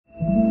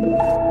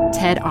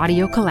TED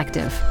Audio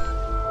Collective.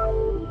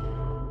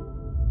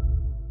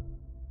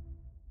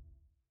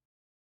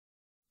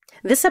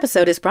 This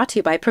episode is brought to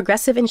you by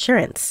Progressive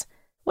Insurance.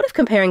 What if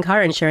comparing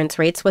car insurance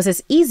rates was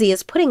as easy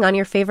as putting on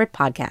your favorite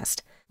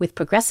podcast? With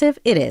Progressive,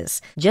 it is.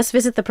 Just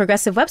visit the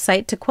Progressive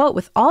website to quote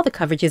with all the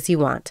coverages you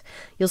want.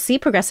 You'll see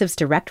Progressive's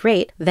direct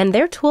rate, then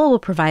their tool will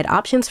provide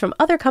options from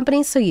other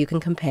companies so you can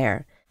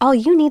compare. All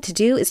you need to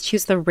do is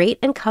choose the rate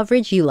and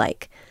coverage you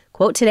like.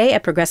 Quote today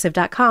at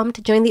Progressive.com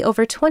to join the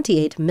over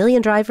 28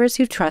 million drivers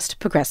who trust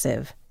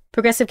Progressive.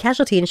 Progressive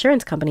Casualty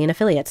Insurance Company and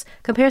Affiliates.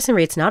 Comparison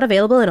rates not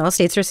available in all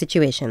states or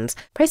situations.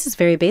 Prices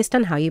vary based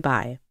on how you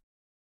buy.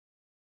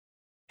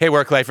 Hey,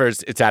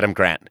 Work-Lifers, it's Adam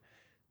Grant.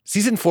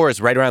 Season 4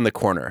 is right around the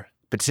corner,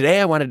 but today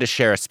I wanted to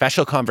share a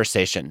special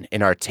conversation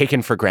in our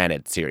Taken for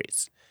Granted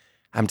series.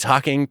 I'm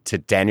talking to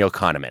Daniel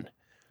Kahneman.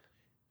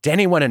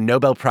 Danny won a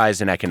Nobel Prize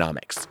in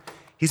economics.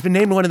 He's been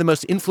named one of the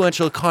most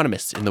influential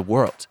economists in the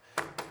world,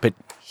 but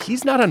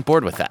he's not on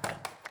board with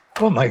that.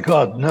 Oh my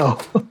God, no.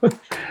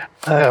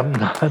 I am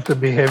not a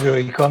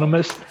behavioral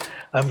economist.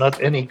 I'm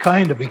not any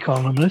kind of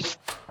economist.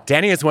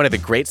 Danny is one of the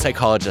great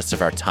psychologists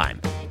of our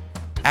time.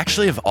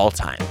 Actually, of all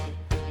time.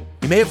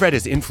 You may have read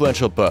his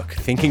influential book,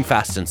 Thinking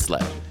Fast and Slow.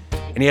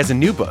 And he has a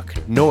new book,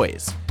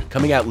 Noise,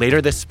 coming out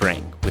later this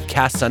spring with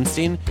Cass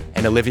Sunstein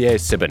and Olivier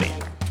Sibony.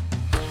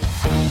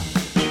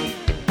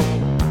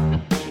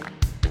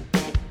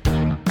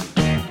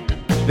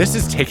 This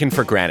is Taken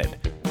for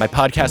Granted, my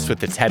podcast with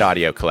the TED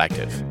Audio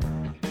Collective.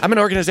 I'm an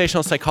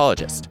organizational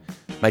psychologist.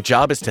 My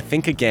job is to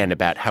think again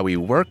about how we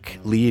work,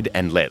 lead,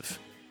 and live.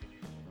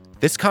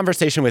 This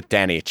conversation with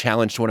Danny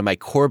challenged one of my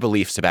core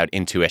beliefs about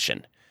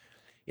intuition.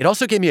 It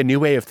also gave me a new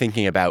way of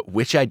thinking about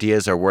which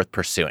ideas are worth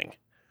pursuing.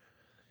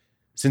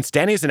 Since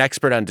Danny is an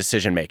expert on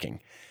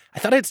decision-making, I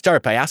thought I'd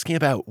start by asking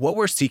about what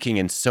we're seeking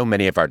in so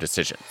many of our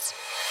decisions.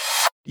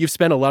 You've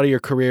spent a lot of your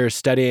career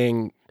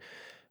studying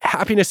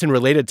happiness and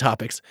related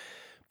topics,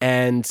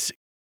 and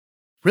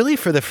really,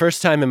 for the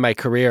first time in my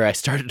career, I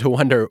started to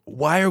wonder,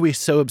 why are we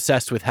so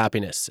obsessed with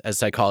happiness as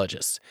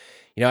psychologists?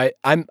 You know,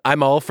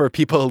 I'm all for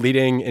people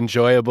leading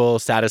enjoyable,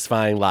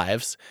 satisfying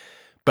lives.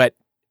 But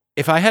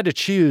if I had to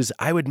choose,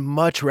 I would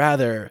much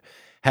rather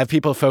have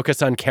people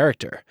focus on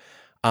character,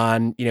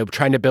 on,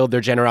 trying to build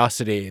their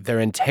generosity, their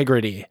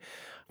integrity,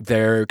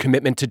 their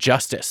commitment to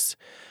justice,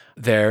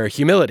 their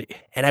humility.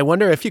 And I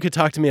wonder if you could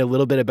talk to me a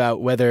little bit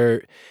about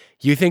whether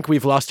you think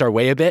we've lost our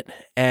way a bit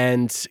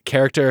and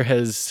character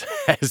has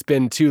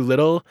been too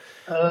little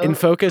in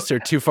focus or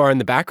too far in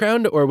the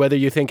background, or whether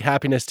you think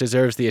happiness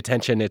deserves the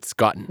attention it's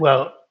gotten.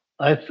 Well,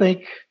 I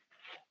think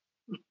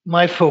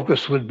my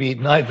focus would be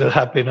neither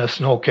happiness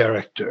nor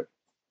character.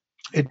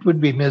 It would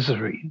be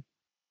misery.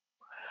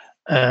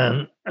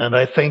 And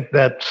I think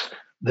that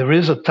there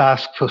is a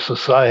task for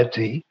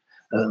society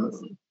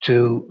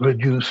to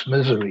reduce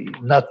misery,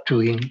 not to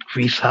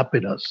increase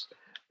happiness.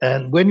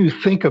 And when you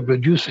think of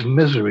reducing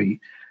misery,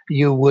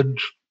 you would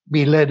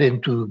be led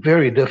into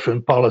very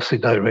different policy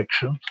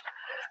directions.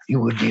 You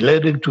would be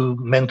led into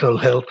mental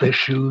health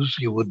issues.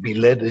 You would be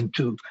led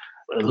into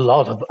a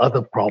lot of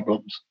other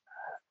problems.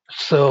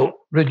 So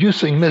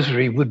reducing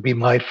misery would be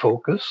my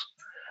focus.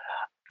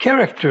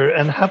 Character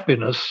and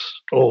happiness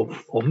or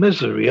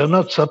misery are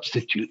not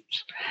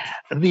substitutes.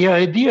 And the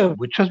idea,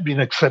 which has been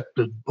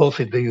accepted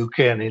both in the UK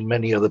and in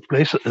many other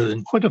places,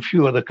 in quite a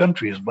few other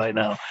countries by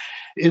now,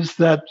 is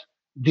that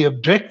the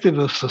objective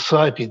of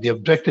society, the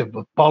objective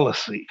of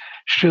policy,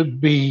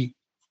 should be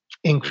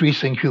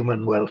increasing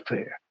human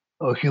welfare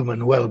or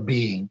human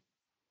well-being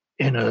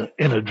in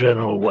a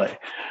general way.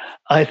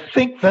 I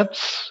think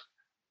that's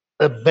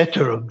a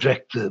better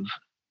objective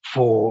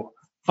for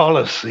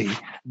policy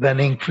than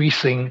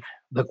increasing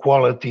the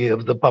quality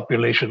of the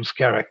population's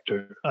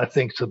character. I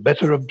think it's a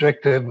better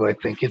objective. I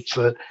think it's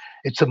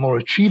a more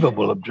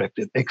achievable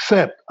objective,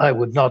 except I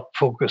would not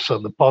focus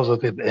on the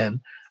positive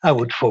end. I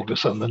would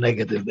focus on the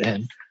negative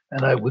end.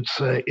 And I would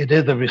say it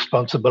is the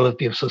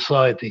responsibility of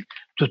society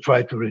to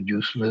try to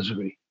reduce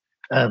misery.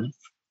 And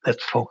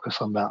let's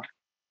focus on that.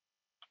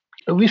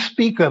 We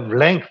speak of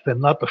length and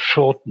not of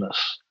shortness.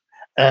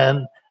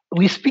 And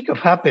we speak of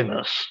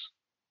happiness.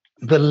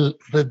 The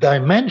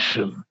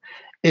dimension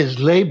is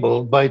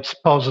labeled by its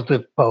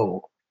positive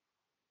pole.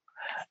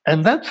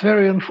 And that's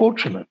very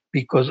unfortunate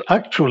because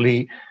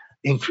actually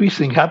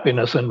increasing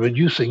happiness and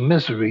reducing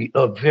misery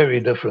are very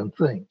different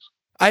things.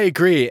 I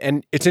agree.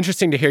 And it's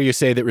interesting to hear you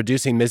say that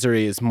reducing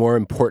misery is more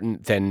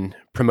important than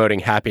promoting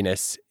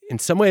happiness. In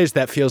some ways,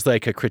 that feels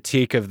like a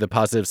critique of the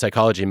positive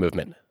psychology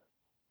movement.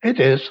 It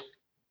is.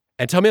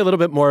 And tell me a little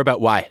bit more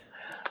about why.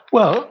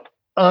 Well,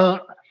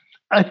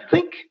 I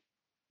think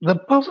the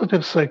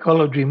positive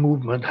psychology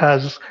movement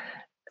has,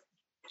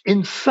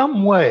 in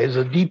some ways,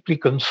 a deeply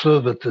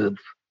conservative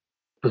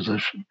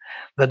position.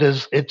 That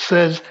is, it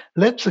says,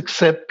 let's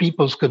accept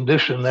people's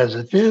condition as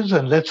it is,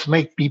 and let's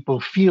make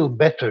people feel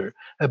better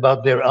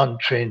about their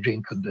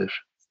unchanging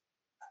condition.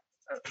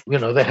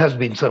 There has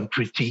been some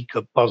critique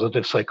of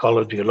positive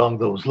psychology along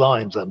those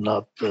lines. I'm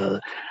not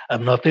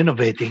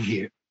innovating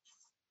here.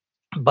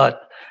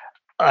 But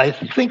I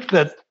think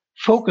that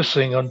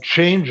focusing on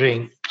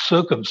changing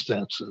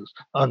circumstances,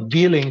 on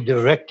dealing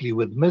directly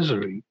with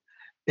misery,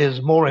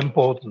 is more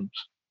important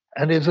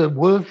and is a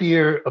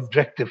worthier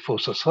objective for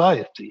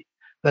society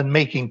than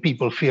making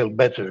people feel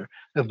better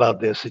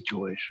about their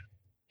situation.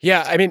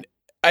 Yeah, I mean,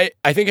 I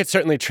think it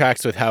certainly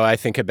tracks with how I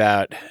think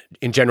about,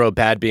 in general,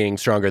 bad being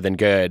stronger than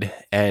good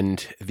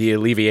and the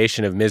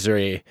alleviation of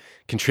misery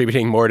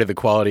contributing more to the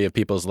quality of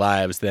people's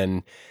lives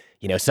than,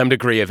 some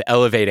degree of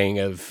elevating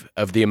of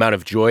the amount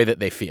of joy that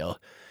they feel.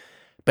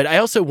 But I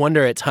also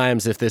wonder at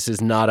times if this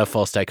is not a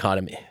false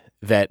dichotomy,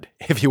 that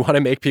if you want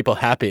to make people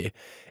happy,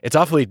 it's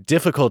awfully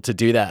difficult to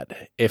do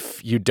that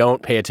if you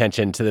don't pay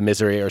attention to the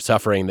misery or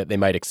suffering that they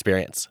might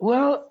experience.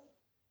 Well,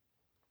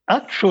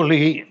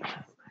 actually,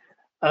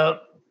 uh,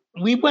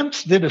 we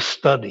once did a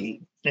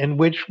study in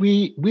which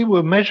we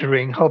were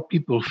measuring how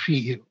people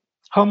feel,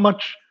 how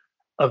much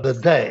of the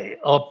day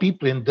are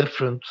people in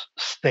different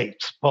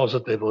states,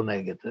 positive or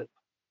negative.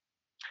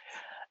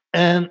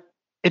 And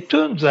it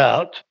turns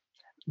out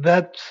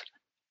that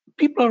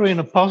people are in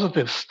a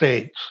positive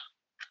state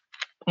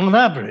on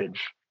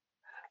average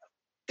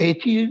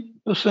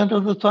 80%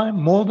 of the time,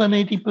 more than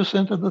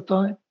 80% of the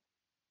time.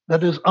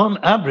 That is, on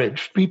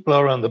average, people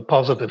are on the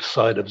positive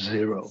side of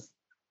zero.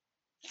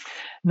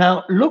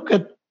 Now, look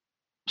at,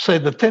 say,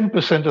 the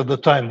 10% of the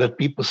time that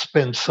people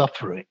spend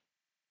suffering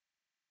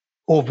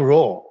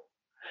overall.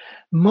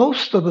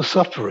 Most of the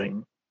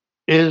suffering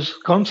is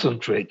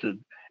concentrated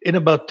in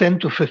about 10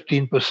 to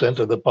 15%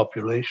 of the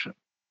population.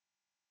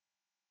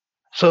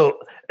 So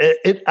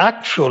it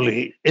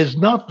actually is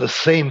not the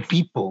same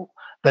people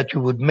that you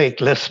would make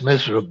less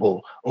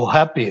miserable or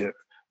happier.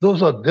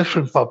 Those are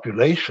different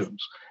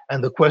populations.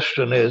 And the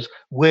question is,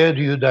 where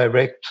do you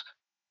direct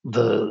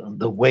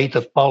the weight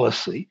of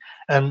policy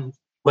and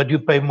what do you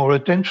pay more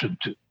attention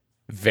to?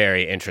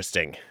 Very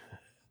interesting.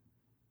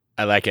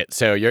 I like it.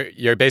 So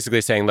you're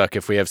basically saying, look,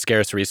 if we have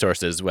scarce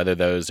resources, whether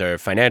those are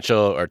financial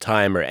or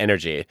time or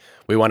energy,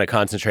 we want to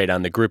concentrate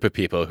on the group of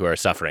people who are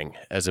suffering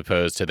as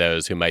opposed to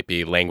those who might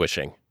be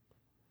languishing.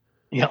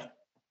 Yeah.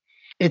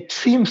 It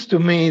seems to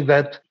me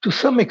that to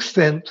some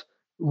extent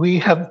we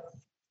have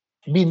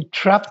been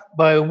trapped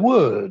by a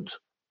word.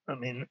 I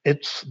mean,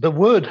 it's the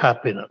word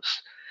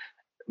happiness,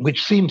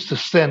 which seems to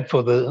stand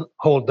for the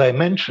whole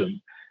dimension.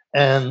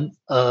 And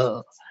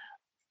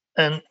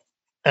and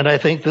and I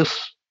think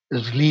this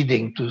is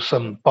leading to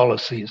some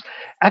policies.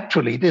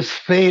 Actually, it is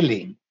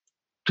failing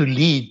to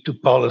lead to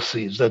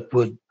policies that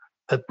would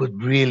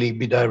really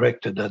be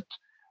directed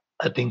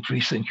at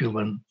increasing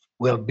human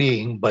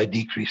well-being by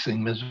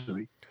decreasing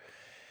misery.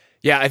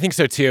 Yeah, I think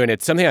so too, and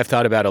it's something I've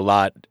thought about a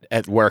lot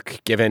at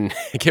work. Given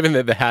given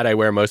that the hat I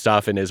wear most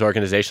often is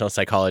organizational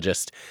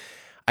psychologist,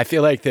 I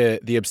feel like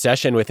the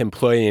obsession with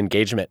employee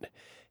engagement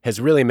has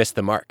really missed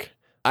the mark.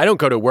 I don't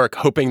go to work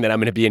hoping that I'm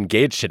going to be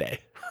engaged today.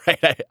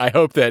 Right? I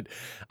hope that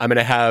I'm going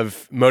to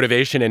have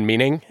motivation and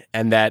meaning,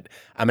 and that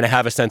I'm going to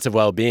have a sense of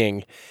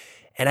well-being.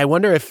 And I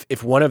wonder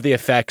if one of the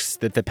effects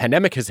that the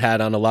pandemic has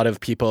had on a lot of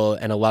people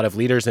and a lot of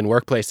leaders in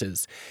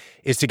workplaces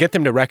is to get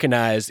them to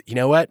recognize, you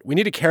know what, we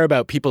need to care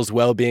about people's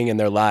well-being in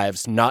their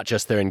lives, not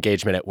just their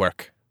engagement at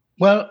work.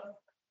 Well,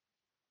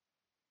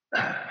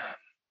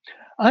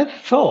 I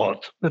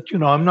thought that,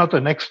 I'm not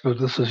an expert,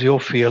 this is your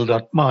field,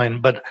 not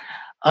mine, but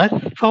I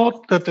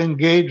thought that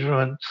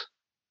engagement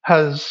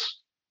has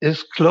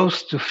is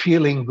close to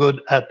feeling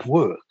good at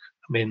work.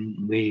 I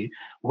mean,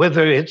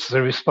 whether it's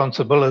the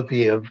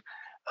responsibility of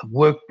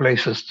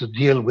workplaces to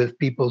deal with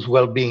people's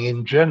well-being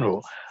in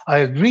general, I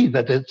agree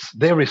that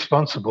they're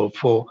responsible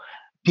for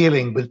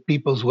dealing with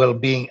people's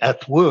well-being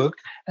at work,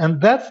 and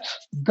that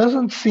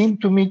doesn't seem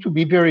to me to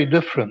be very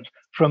different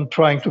from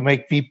trying to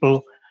make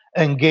people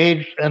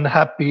engaged and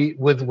happy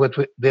with what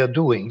they're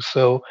doing.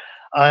 So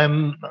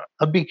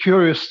I'd be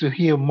curious to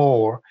hear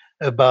more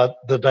about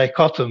the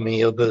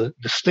dichotomy or the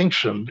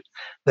distinction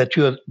that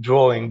you're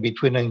drawing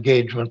between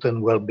engagement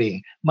and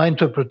well-being. My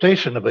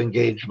interpretation of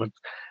engagement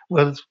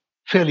was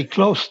fairly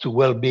close to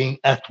well-being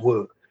at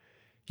work.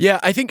 Yeah,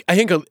 I think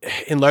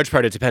in large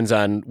part it depends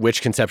on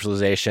which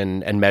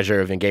conceptualization and measure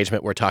of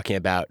engagement we're talking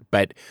about.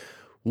 But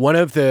one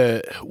of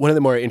the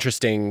more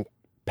interesting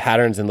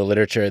patterns in the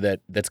literature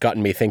that's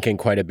gotten me thinking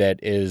quite a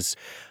bit is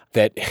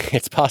that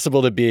it's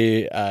possible to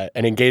be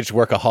an engaged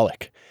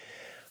workaholic.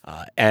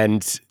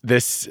 And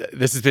this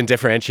has been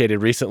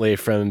differentiated recently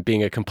from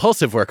being a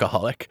compulsive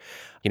workaholic.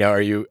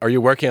 Are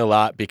you working a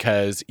lot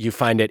because you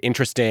find it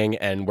interesting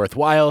and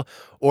worthwhile,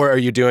 or are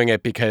you doing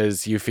it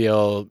because you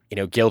feel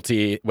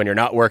guilty when you're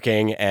not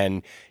working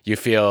and you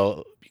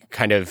feel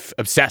kind of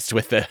obsessed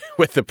with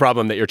the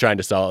problem that you're trying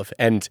to solve?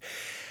 And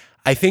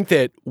I think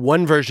that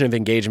one version of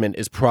engagement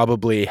is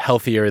probably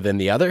healthier than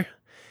the other.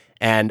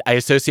 And I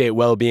associate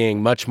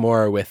well-being much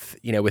more with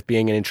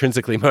being an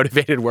intrinsically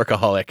motivated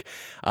workaholic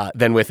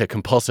than with a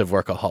compulsive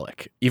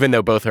workaholic, even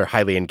though both are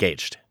highly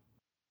engaged.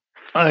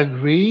 I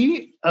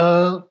agree.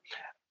 I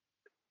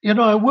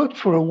worked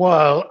for a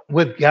while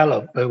with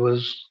Gallup. I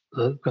was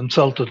a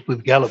consultant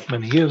with Gallup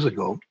many years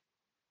ago.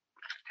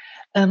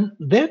 And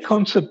their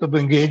concept of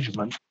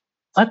engagement,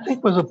 I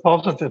think, was a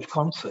positive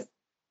concept.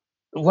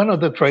 one of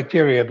the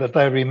criteria that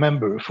I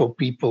remember for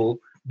people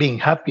being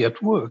happy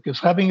at work is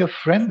having a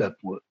friend at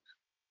work.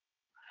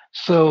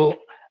 So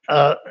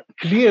uh,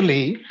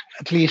 clearly,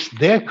 at least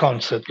their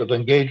concept of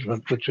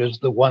engagement, which is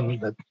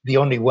the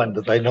only one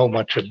that I know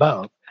much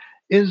about,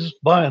 is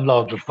by and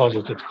large a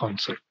positive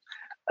concept.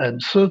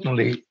 And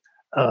certainly,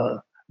 uh,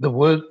 the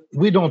word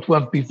we don't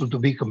want people to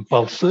be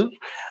compulsive,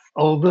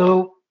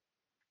 although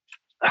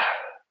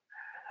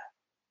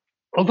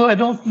although I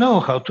don't know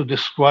how to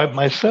describe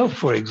myself,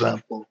 for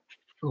example,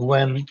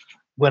 when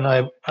when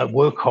I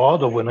work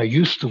hard or when I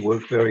used to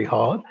work very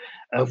hard,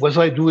 was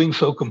I doing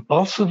so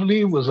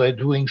compulsively? Was I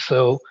doing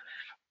so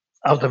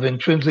out of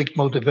intrinsic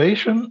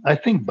motivation? I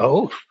think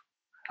both.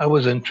 I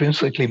was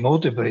intrinsically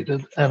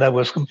motivated and I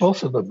was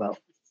compulsive about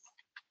it.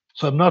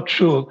 So I'm not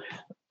sure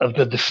of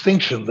the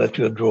distinction that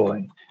you're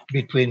drawing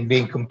between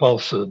being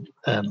compulsive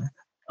and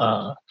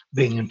uh,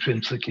 being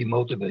intrinsically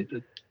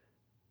motivated.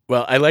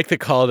 Well, I like the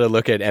call to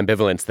look at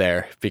ambivalence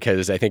there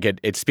because I think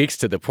it speaks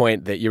to the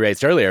point that you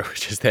raised earlier,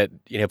 which is that,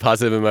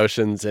 positive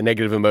emotions and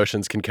negative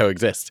emotions can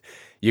coexist.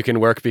 You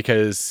can work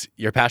because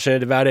you're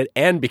passionate about it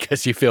and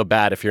because you feel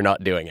bad if you're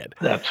not doing it.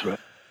 That's right.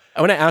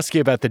 I want to ask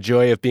you about the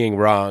joy of being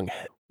wrong.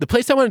 The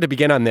place I wanted to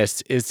begin on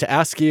this is to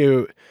ask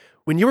you,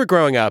 when you were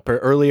growing up or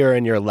earlier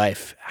in your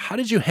life, how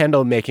did you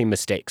handle making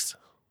mistakes?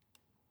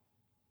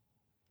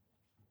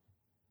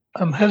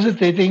 I'm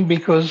hesitating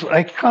because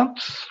I can't.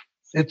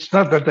 It's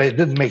not that I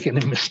didn't make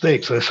any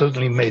mistakes. I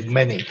certainly made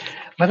many,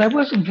 but I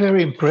wasn't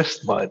very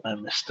impressed by my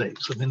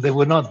mistakes. I mean, they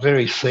were not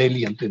very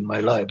salient in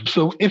my life.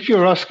 So if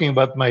you're asking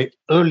about my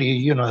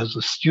early, as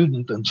a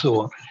student and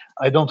so on,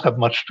 I don't have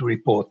much to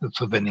report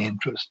that's of any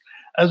interest.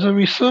 As a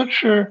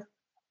researcher,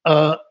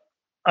 uh,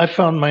 I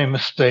found my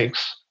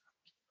mistakes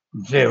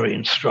very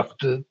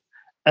instructive,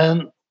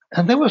 and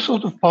and they were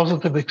sort of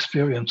positive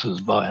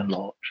experiences by and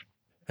large.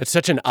 It's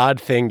such an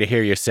odd thing to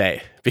hear you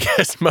say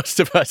because most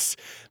of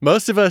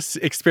us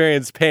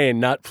experience pain,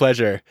 not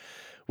pleasure,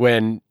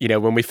 when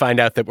we find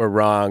out that we're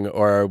wrong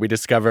or we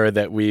discover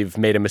that we've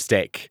made a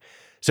mistake.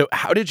 So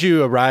how did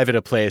you arrive at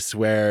a place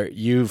where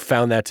you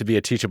found that to be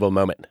a teachable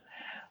moment?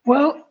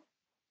 Well,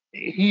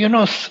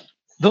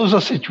 those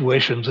are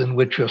situations in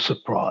which you're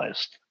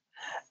surprised.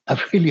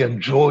 I really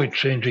enjoy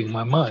changing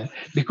my mind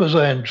because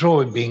I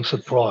enjoy being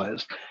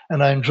surprised.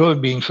 And I enjoy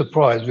being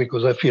surprised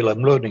because I feel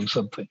I'm learning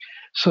something.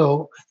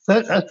 So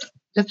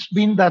it's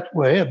been that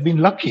way. I've been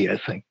lucky, I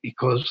think,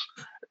 because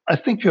I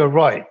think you're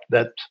right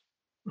that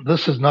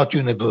this is not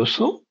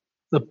universal.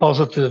 The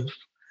positive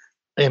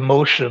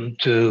emotion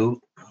to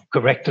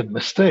corrected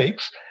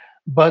mistakes,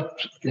 but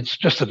it's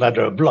just a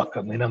matter of luck.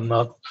 I mean, I'm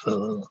not,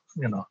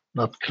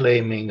 not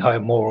claiming high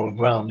moral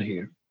ground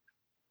here.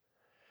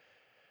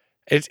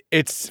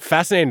 It's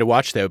fascinating to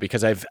watch though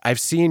because I've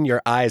seen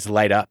your eyes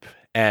light up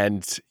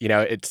and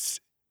it's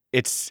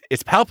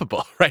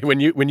palpable, right? When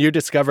you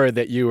discover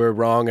that you were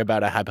wrong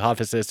about a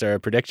hypothesis or a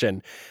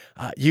prediction,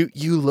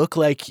 you look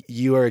like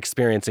you are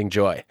experiencing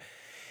joy.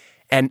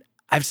 And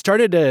I've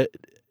started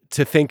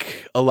to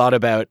think a lot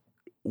about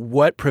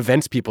what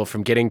prevents people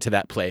from getting to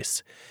that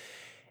place.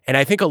 And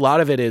I think a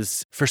lot of it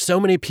is for so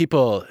many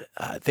people,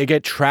 they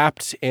get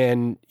trapped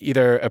in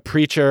either a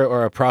preacher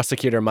or a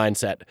prosecutor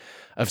mindset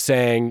of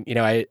saying,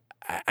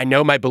 I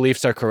know my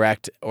beliefs are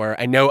correct or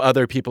I know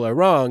other people are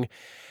wrong.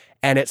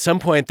 And at some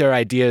point, their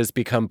ideas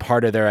become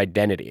part of their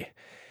identity.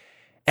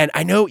 And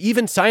I know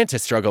even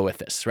scientists struggle with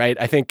this, right?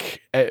 I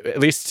think at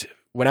least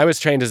when I was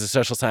trained as a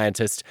social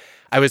scientist,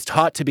 I was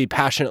taught to be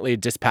passionately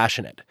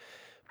dispassionate.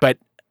 But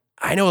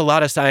I know a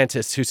lot of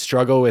scientists who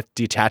struggle with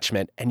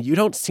detachment, and you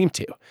don't seem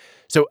to.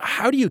 So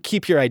how do you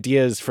keep your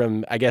ideas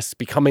from, I guess,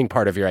 becoming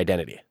part of your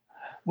identity?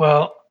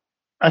 Well,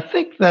 I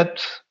think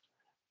that,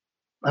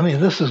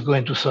 this is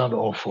going to sound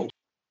awful.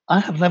 I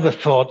have never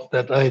thought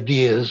that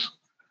ideas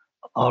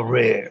are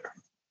rare.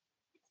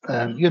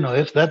 And,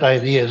 if that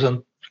idea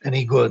isn't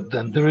any good,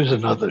 then there is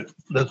another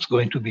that's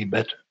going to be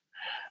better.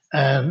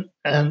 And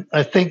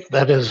I think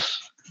that is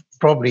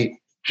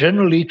probably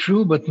generally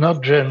true, but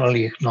not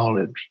generally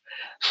acknowledged.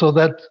 So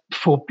that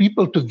for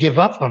people to give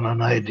up on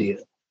an idea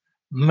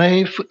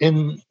may,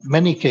 in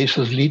many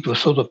cases, lead to a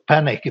sort of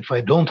panic. If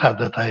I don't have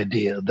that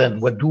idea, then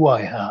what do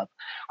I have?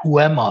 Who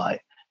am I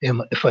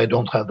if I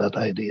don't have that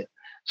idea?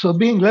 So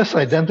being less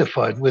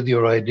identified with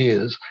your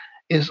ideas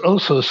is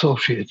also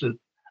associated,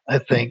 I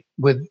think,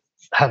 with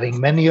having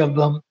many of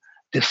them,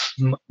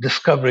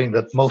 discovering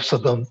that most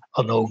of them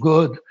are no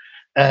good,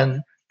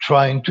 and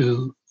trying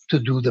to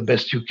do the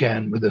best you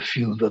can with a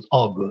few that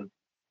are good.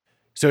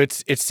 So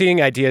it's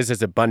seeing ideas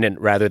as abundant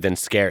rather than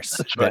scarce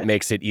That's that right.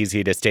 makes it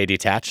easy to stay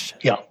detached.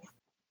 Yeah.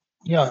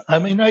 Yeah. I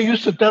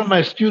used to tell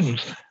my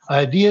students,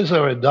 ideas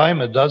are a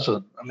dime a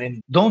dozen.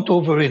 Don't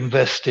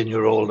overinvest in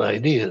your old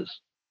ideas.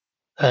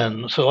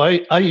 And so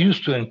I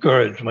used to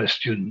encourage my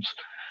students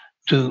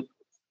to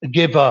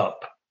give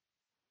up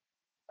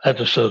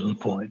at a certain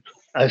point.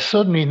 I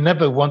certainly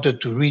never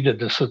wanted to read a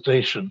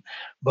dissertation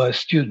by a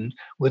student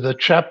with a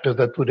chapter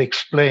that would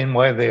explain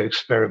why their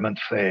experiment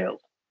failed.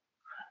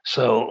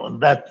 So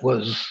that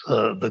was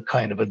the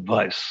kind of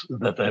advice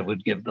that I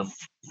would give them.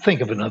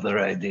 Think of another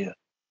idea.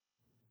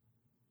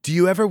 Do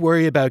you ever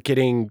worry about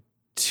getting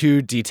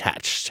too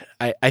detached?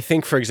 I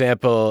think, for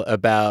example,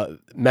 about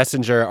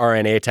messenger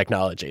RNA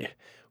technology,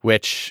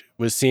 which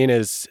was seen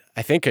as,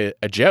 I think, a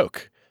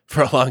joke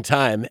for a long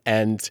time.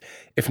 And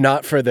if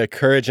not for the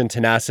courage and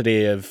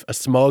tenacity of a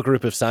small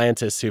group of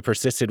scientists who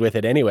persisted with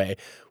it anyway,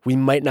 we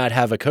might not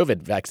have a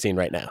COVID vaccine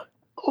right now.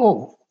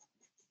 Oh,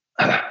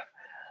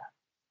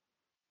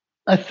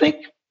 I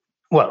think,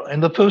 well,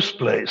 in the first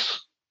place,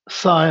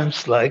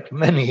 science, like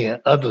many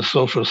other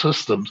social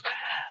systems,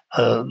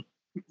 uh,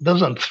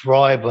 doesn't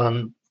thrive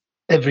on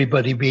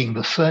everybody being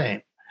the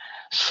same.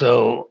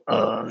 So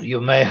you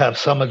may have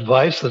some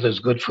advice that is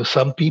good for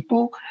some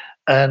people,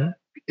 and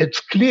it's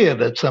clear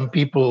that some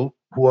people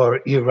who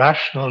are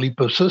irrationally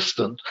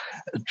persistent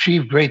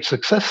achieve great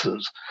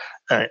successes.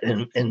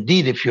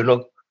 Indeed, if you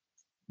look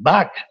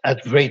back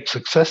at great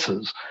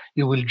successes,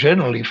 you will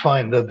generally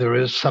find that there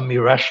is some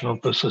irrational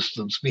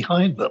persistence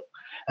behind them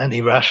and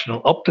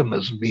irrational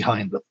optimism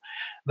behind them.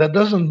 That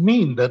doesn't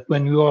mean that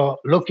when you are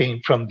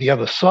looking from the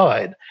other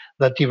side,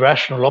 that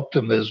irrational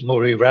optimism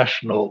or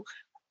irrational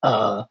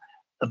uh,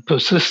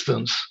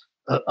 persistence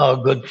are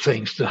good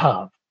things to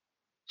have.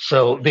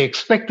 So the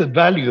expected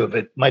value of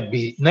it might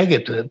be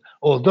negative,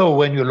 although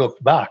when you look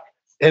back,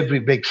 every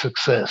big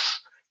success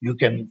you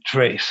can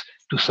trace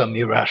to some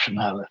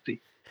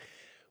irrationality.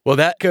 Well,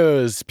 that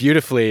goes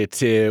beautifully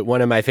to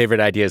one of my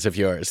favorite ideas of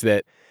yours,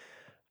 that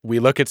we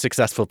look at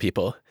successful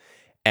people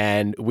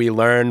and we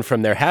learn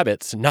from their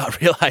habits,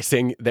 not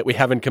realizing that we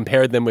haven't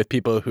compared them with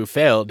people who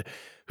failed,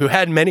 who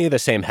had many of the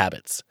same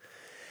habits.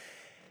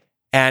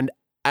 And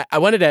I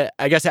wanted to,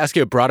 I guess, ask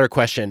you a broader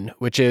question,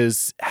 which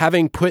is,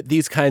 having put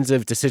these kinds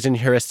of decision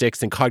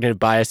heuristics and cognitive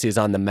biases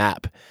on the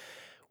map,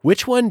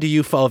 which one do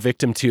you fall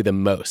victim to the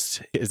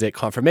most? Is it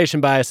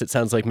confirmation bias? It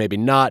sounds like maybe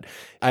not.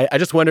 I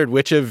just wondered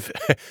which of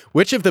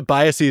which of the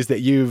biases that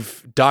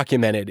you've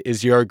documented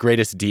is your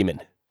greatest demon?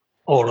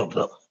 All of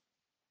them,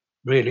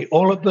 really,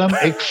 all of them,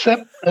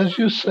 except, as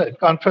you said,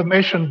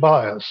 confirmation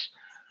bias.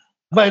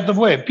 By the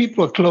way,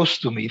 people close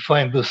to me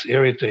find this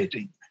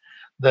irritating.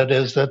 That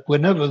is, that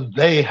whenever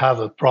they have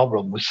a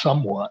problem with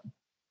someone,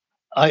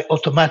 I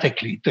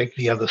automatically take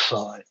the other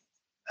side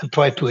and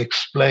try to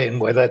explain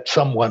why that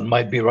someone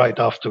might be right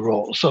after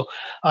all. So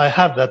I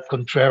have that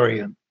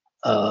contrarian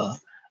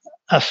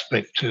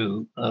aspect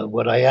to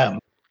what I am.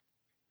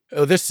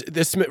 Oh, this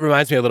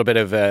reminds me a little bit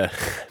of a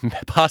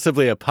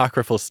possibly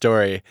apocryphal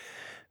story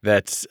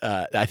that's,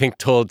 I think,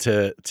 told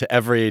to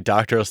every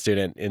doctoral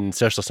student in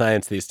social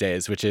science these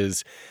days, which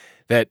is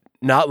that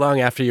not long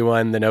after you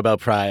won the Nobel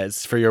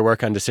Prize for your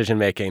work on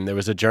decision-making, there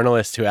was a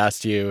journalist who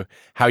asked you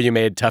how you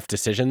made tough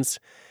decisions,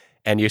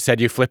 and you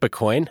said you flip a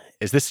coin.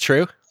 Is this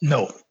true?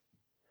 No.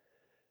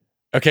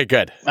 Okay,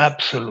 good.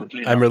 Absolutely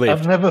not. I'm relieved.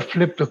 I've never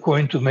flipped a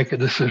coin to make a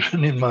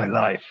decision in my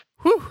life.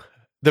 Whew.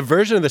 The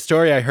version of the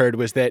story I heard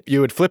was that you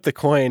would flip the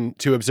coin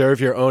to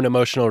observe your own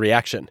emotional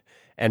reaction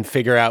and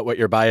figure out what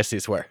your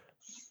biases were.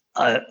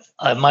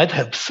 I might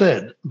have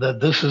said that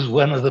this is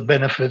one of the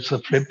benefits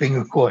of flipping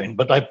a coin,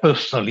 but I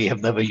personally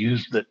have never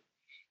used it.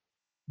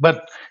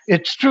 But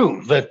it's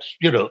true that,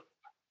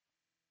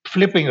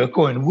 flipping a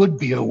coin would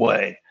be a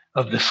way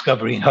of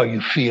discovering how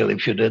you feel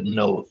if you didn't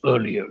know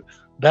earlier.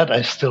 That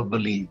I still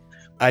believe.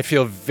 I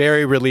feel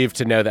very relieved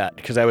to know that,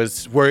 because I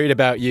was worried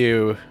about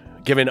you,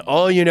 given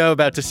all you know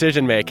about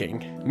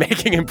decision-making,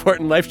 making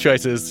important life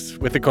choices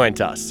with the coin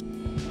toss.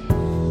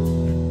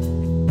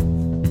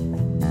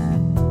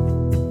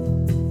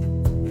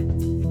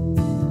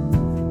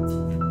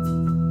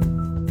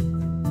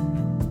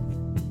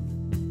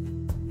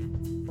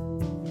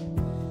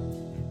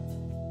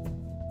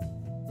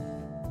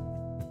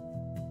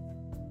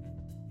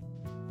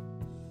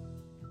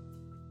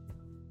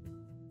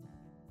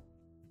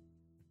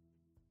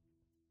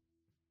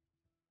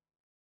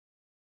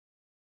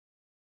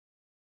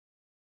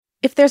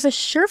 If there's a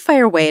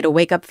surefire way to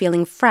wake up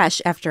feeling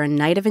fresh after a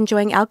night of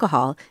enjoying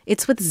alcohol,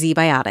 it's with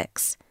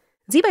ZBiotics.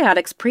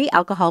 ZBiotics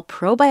Pre-Alcohol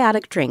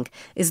Probiotic Drink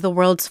is the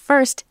world's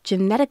first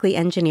genetically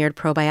engineered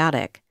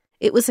probiotic.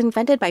 It was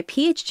invented by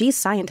PhD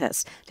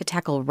scientists to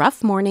tackle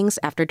rough mornings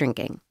after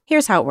drinking.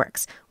 Here's how it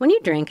works. When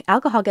you drink,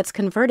 alcohol gets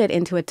converted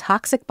into a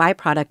toxic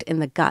byproduct in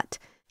the gut.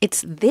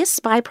 It's this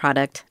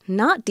byproduct,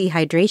 not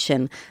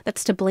dehydration,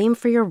 that's to blame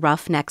for your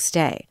rough next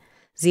day.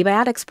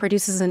 ZBiotics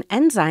produces an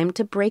enzyme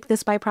to break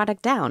this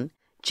byproduct down.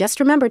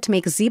 Just remember to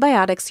make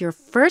ZBiotics your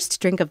first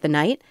drink of the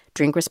night,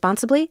 drink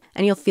responsibly,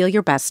 and you'll feel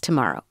your best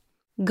tomorrow.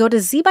 Go to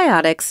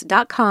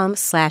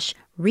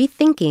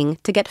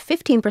zbiotics.com/rethinking to get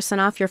 15%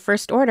 off your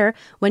first order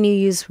when you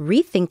use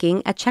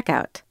rethinking at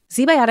checkout.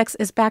 ZBiotics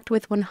is backed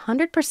with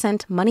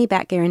 100%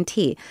 money-back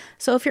guarantee,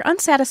 so if you're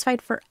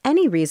unsatisfied for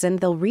any reason,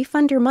 they'll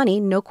refund your money,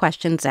 no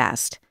questions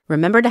asked.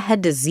 Remember to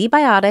head to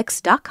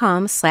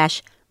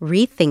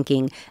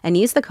zbiotics.com/rethinking and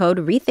use the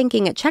code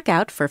rethinking at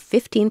checkout for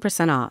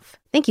 15% off.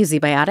 Thank you,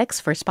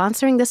 ZBiotics, for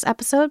sponsoring this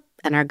episode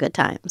and our good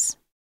times.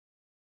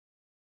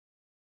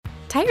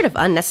 Tired of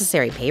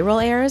unnecessary payroll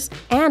errors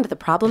and the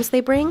problems they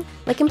bring,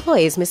 like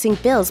employees missing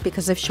bills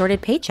because of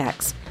shorted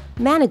paychecks,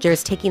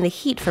 managers taking the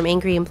heat from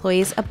angry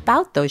employees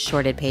about those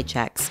shorted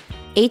paychecks,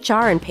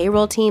 HR and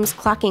payroll teams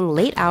clocking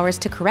late hours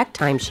to correct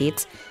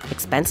timesheets,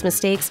 expense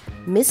mistakes,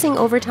 missing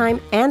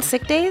overtime, and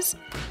sick days?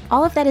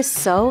 All of that is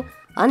so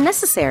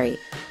unnecessary.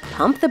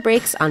 Pump the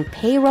brakes on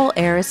payroll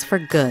errors for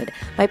good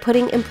by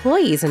putting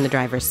employees in the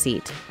driver's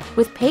seat.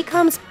 With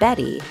Paycom's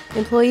Betty,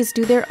 employees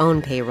do their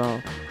own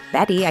payroll.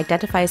 Betty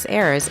identifies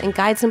errors and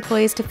guides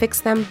employees to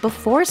fix them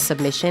before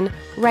submission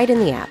right in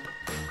the app.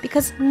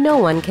 Because no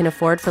one can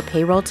afford for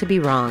payroll to be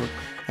wrong,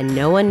 and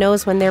no one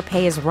knows when their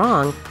pay is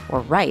wrong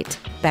or right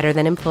better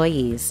than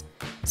employees.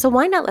 So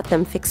why not let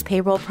them fix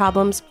payroll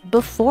problems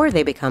before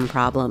they become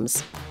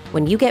problems?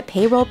 When you get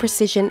payroll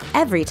precision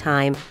every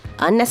time,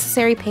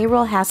 unnecessary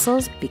payroll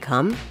hassles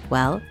become,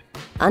 well,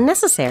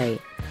 unnecessary.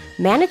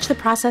 Manage the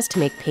process to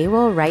make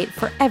payroll right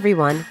for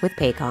everyone with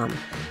Paycom.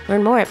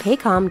 Learn more at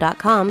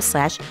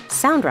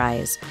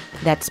paycom.com/soundrise.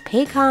 That's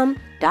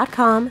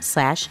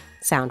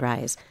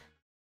paycom.com/soundrise.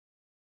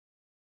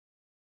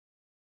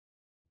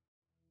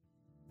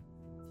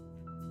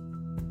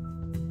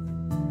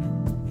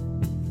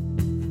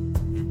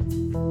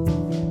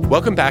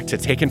 Welcome back to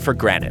Taken for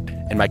Granted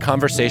and my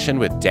conversation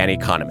with Danny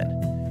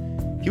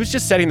Kahneman. He was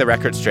just setting the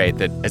record straight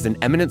that as an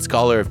eminent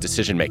scholar of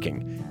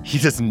decision-making, he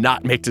does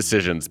not make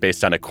decisions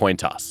based on a coin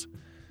toss.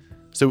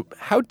 So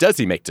how does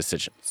he make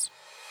decisions?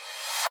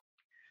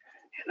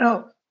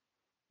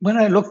 When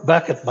I look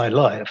back at my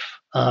life,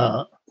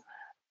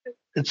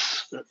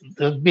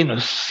 there's been a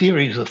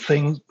series of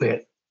things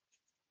where,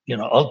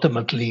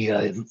 ultimately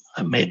I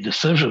made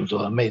decisions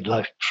or I made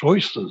life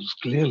choices,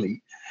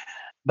 clearly,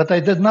 but I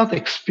did not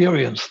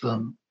experience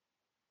them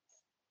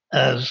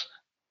as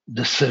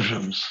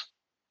decisions.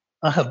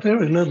 I have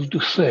very little to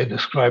say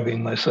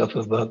describing myself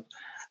about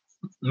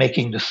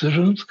making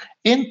decisions,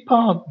 in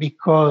part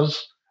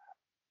because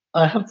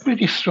I have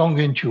pretty strong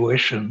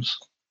intuitions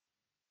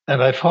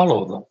and I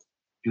follow them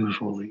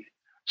usually.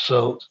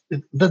 So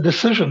the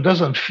decision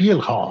doesn't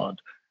feel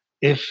hard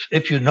if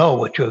you know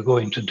what you're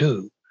going to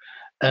do.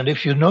 And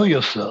if you know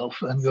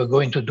yourself and you're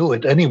going to do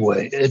it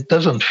anyway, it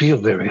doesn't feel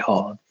very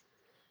hard.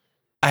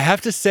 I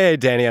have to say,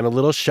 Danny, I'm a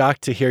little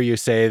shocked to hear you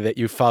say that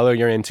you follow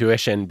your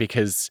intuition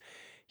because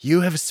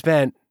you have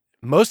spent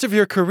most of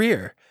your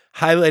career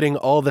highlighting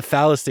all the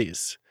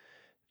fallacies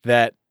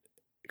that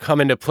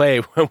come into play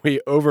when we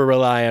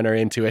over-rely on our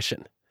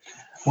intuition.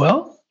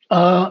 Well,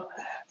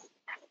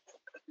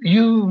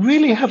 you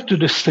really have to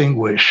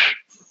distinguish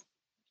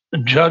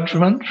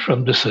judgment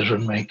from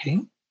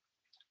decision-making.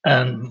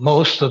 And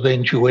most of the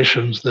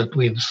intuitions that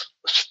we've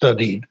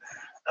studied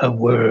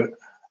were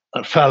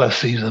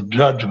fallacies of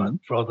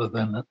judgment rather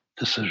than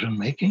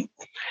decision-making.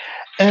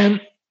 And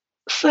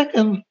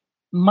second,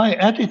 my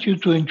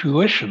attitude to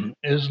intuition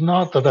is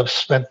not that I've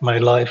spent my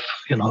life,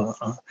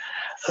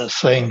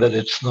 saying that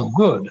it's no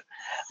good.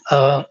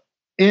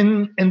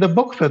 In the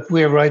book that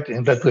we're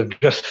writing, that we've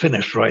just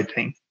finished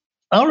writing,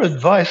 our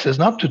advice is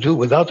not to do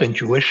without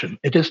intuition.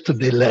 It is to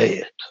delay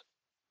it.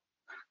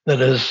 That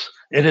is,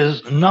 it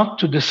is not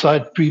to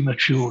decide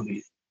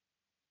prematurely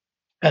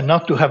and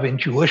not to have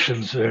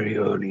intuitions very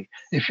early.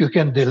 If you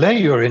can delay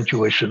your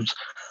intuitions,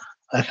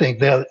 I think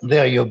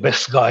they're your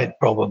best guide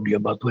probably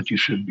about what you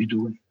should be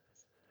doing.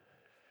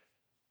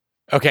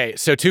 Okay,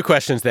 so two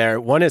questions there.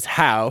 One is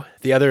how,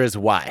 the other is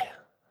why.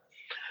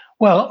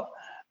 Well,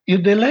 you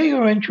delay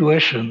your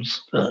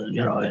intuitions,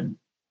 and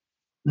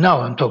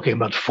now I'm talking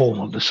about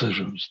formal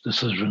decisions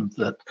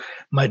that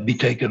might be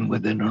taken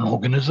within an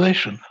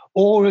organization,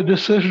 or a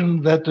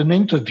decision that an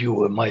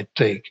interviewer might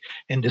take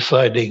in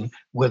deciding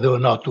whether or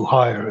not to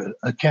hire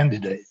a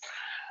candidate.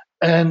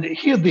 And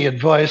here the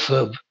advice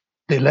of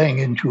delaying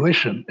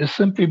intuition is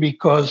simply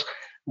because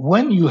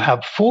when you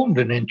have formed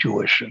an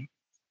intuition,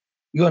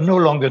 you are no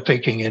longer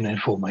taking in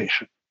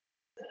information.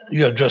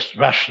 You're just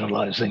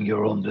rationalizing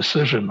your own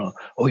decision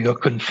or you're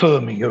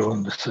confirming your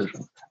own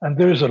decision. And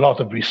there is a lot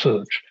of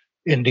research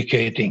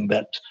indicating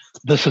that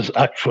this is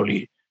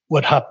actually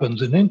what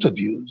happens in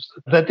interviews.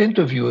 That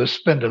interviewers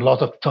spend a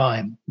lot of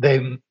time.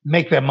 They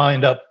make their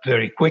mind up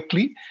very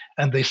quickly,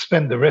 and they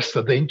spend the rest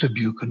of the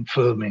interview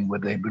confirming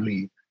what they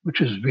believe,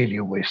 which is really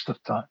a waste of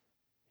time.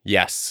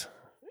 Yes.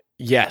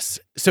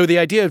 So the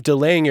idea of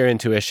delaying your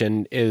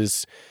intuition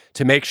is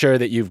to make sure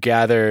that you've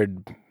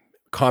gathered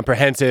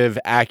comprehensive,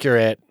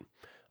 accurate,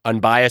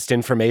 unbiased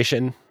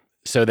information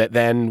so that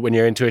then when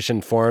your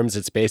intuition forms,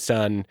 it's based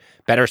on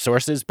better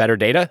sources, better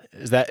data?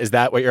 Is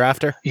that what you're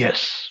after?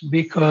 Yes,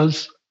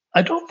 because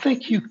I don't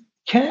think you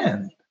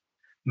can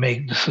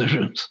make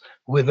decisions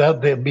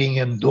without their being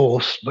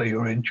endorsed by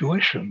your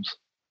intuitions.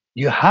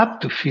 You have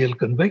to feel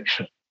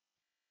conviction.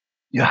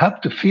 You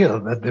have to feel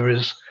that there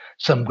is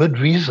some good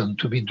reason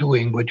to be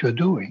doing what you're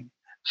doing.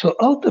 So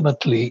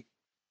ultimately,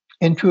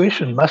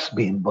 intuition must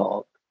be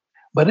involved.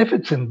 But if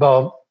it's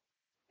involved,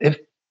 if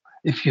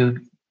you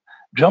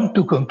jump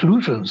to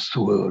conclusions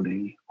too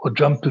early or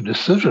jump to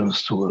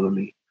decisions too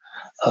early,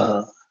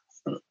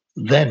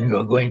 then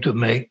you're going to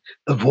make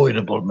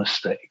avoidable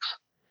mistakes.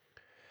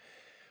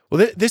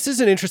 Well, this is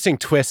an interesting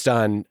twist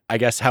on, I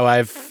guess, how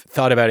I've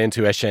thought about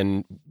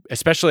intuition,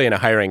 especially in a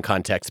hiring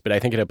context, but I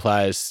think it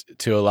applies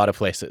to a lot of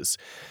places.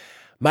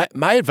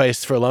 My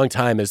advice for a long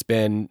time has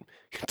been,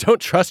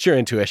 don't trust your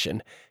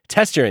intuition,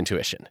 test your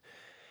intuition.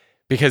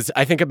 Because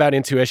I think about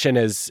intuition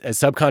as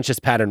subconscious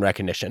pattern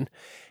recognition,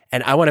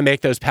 and I want to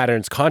make those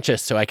patterns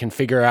conscious so I can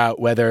figure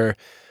out whether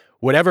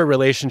whatever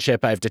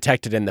relationship I've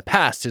detected in the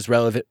past is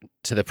relevant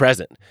to the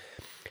present.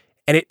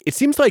 And it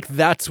seems like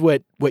that's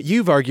what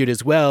you've argued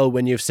as well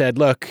when you've said,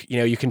 look,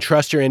 you can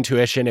trust your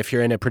intuition if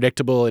you're in a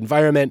predictable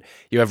environment,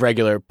 you have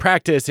regular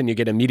practice, and you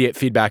get immediate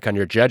feedback on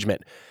your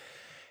judgment.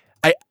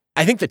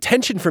 I think the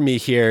tension for me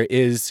here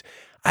is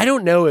I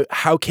don't know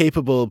how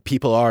capable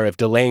people are of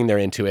delaying their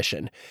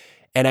intuition.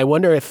 And I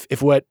wonder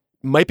if what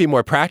might be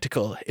more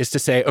practical is to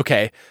say,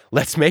 okay,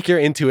 let's make your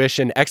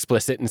intuition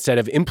explicit instead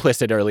of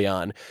implicit early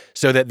on,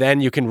 so that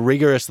then you can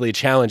rigorously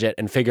challenge it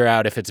and figure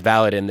out if it's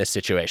valid in this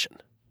situation.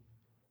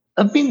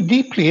 I've been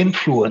deeply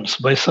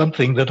influenced by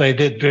something that I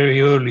did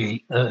very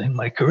early in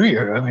my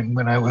career. I mean,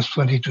 when I was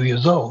 22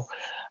 years old,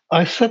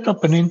 I set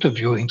up an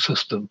interviewing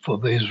system for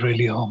the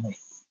Israeli army.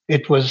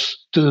 It was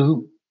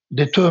to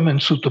determine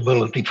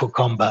suitability for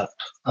combat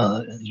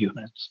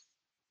units.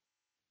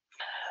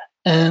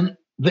 And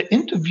the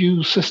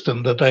interview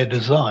system that I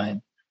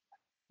designed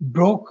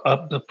broke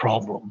up the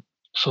problem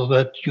so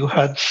that you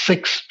had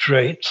 6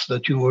 traits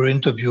that you were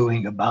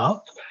interviewing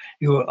about.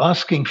 You were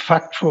asking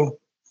factual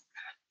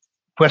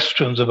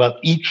questions about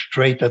each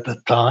trait at a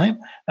time,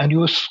 and you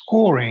were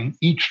scoring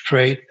each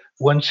trait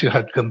once you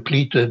had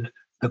completed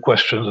the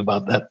questions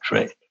about that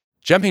trait.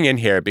 Jumping in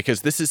here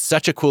because this is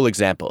such a cool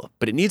example,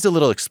 but it needs a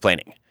little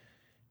explaining.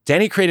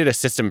 Danny created a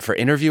system for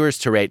interviewers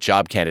to rate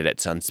job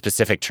candidates on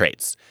specific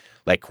traits,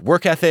 like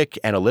work ethic,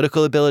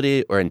 analytical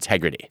ability, or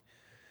integrity.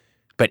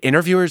 But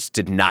interviewers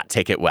did not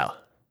take it well.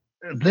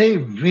 They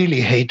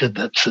really hated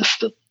that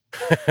system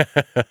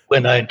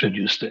when I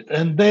introduced it.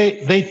 And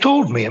they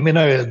told me, I mean,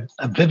 I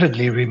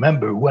vividly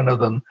remember one of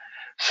them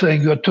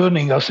saying, "You're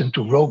turning us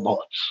into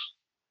robots."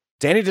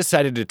 Danny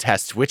decided to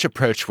test which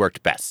approach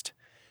worked best.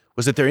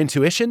 Was it their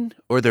intuition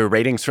or their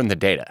ratings from the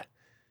data?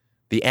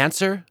 The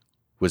answer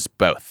was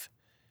both.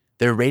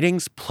 Their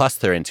ratings plus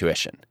their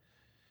intuition.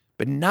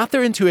 But not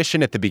their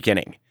intuition at the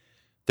beginning.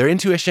 Their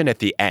intuition at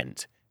the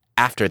end,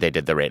 after they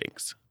did the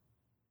ratings.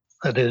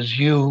 That is,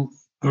 you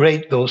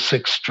rate those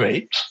 6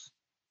 traits,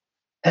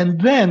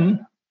 and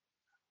then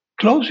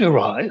close your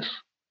eyes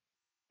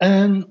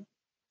and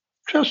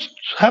just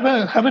have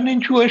an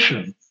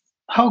intuition.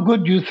 How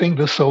good do you think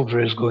the soldier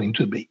is going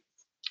to be?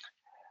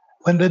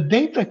 When the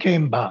data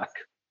came back,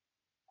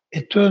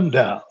 it turned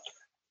out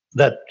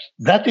that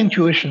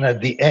intuition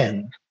at the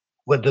end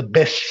was the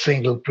best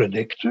single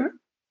predictor.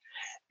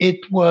 It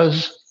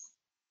was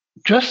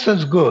just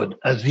as good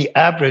as the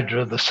average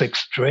of the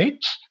 6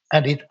 traits,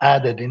 and it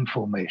added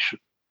information.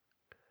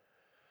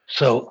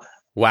 So,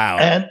 wow.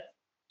 And,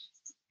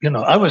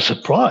 I was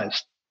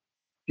surprised.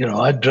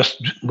 I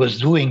just was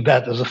doing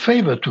that as a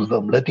favor to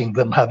them, letting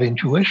them have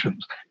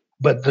intuitions.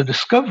 But the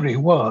discovery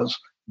was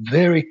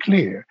very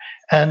clear.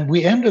 And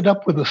we ended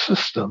up with a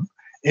system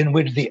in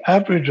which the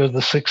average of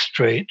the 6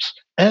 traits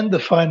and the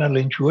final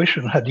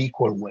intuition had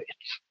equal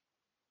weights.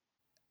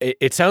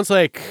 It sounds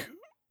like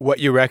what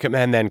you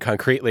recommend then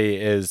concretely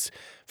is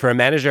for a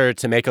manager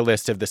to make a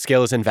list of the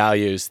skills and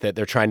values that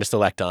they're trying to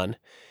select on,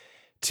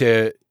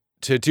 to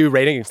do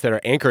ratings that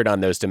are anchored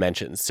on those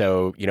dimensions.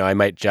 So, I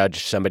might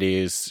judge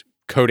somebody's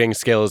coding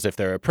skills if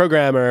they're a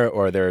programmer,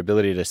 or their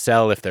ability to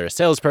sell if they're a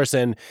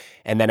salesperson.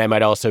 And then I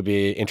might also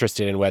be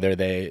interested in whether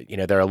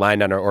they're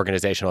aligned on our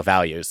organizational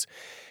values.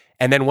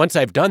 And then once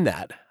I've done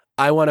that,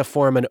 I want to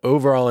form an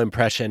overall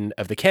impression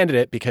of the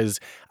candidate because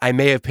I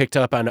may have picked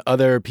up on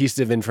other pieces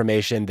of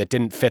information that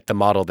didn't fit the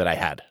model that I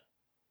had.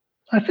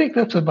 I think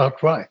that's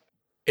about right.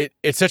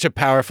 It's such a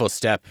powerful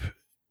step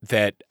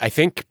that I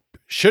think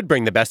should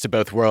bring the best of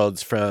both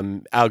worlds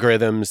from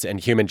algorithms and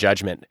human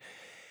judgment.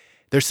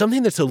 There's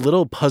something that's a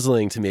little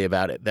puzzling to me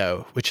about it,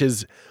 though, which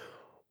is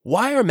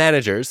why are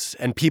managers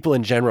and people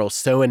in general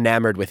so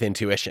enamored with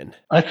intuition?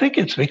 I think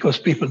it's because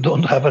people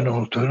don't have an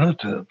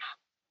alternative.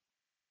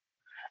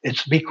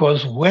 It's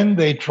because when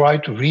they try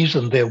to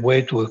reason their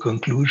way to a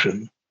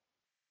conclusion,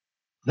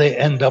 they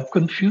end up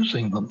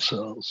confusing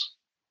themselves.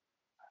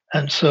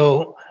 And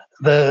so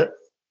the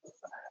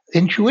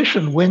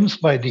intuition wins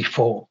by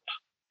default.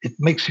 It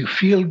makes you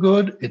feel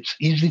good, it's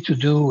easy to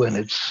do, and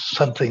it's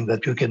something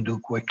that you can do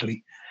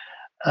quickly.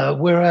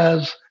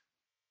 Whereas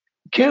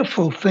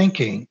careful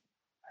thinking,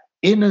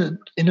 in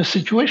a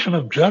situation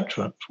of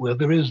judgment where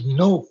there is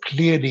no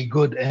clearly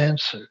good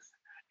answer,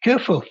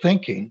 careful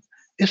thinking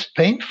is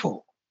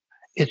painful.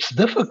 It's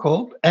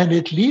difficult, and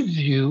it leaves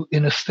you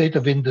in a state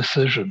of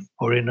indecision,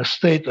 or in a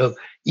state of,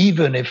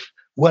 even if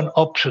one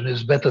option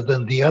is better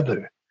than the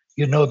other,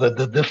 you know that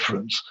the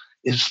difference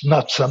is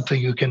not something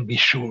you can be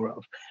sure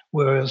of.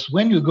 Whereas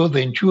when you go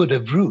the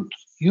intuitive route,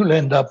 you'll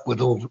end up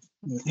with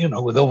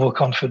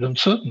overconfident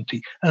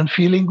certainty and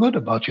feeling good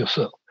about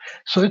yourself.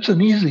 So it's an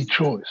easy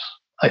choice,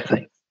 I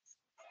think.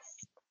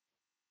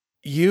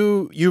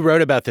 You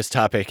wrote about this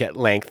topic at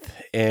length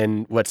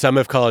in what some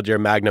have called your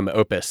magnum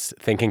opus,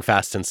 Thinking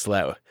Fast and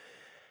Slow.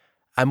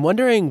 I'm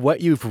wondering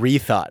what you've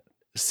rethought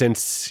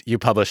since you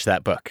published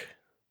that book.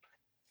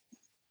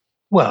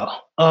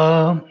 Well,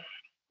 there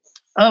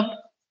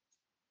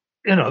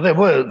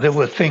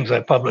were things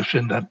I published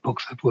in that book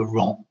that were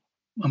wrong.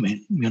 I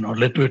mean,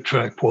 literature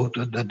I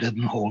quoted that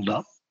didn't hold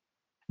up.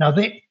 Now,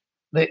 the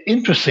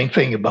interesting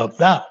thing about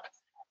that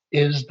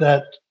is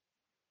that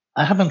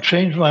I haven't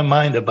changed my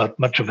mind about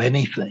much of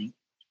anything.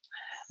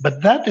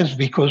 But that is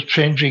because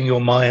changing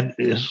your mind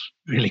is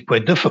really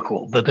quite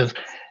difficult. That is,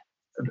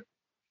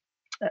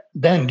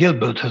 Dan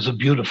Gilbert has a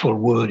beautiful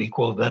word. He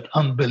called that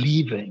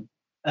unbelieving.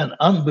 And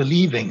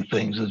unbelieving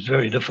things is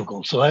very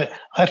difficult. So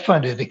I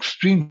find it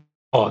extremely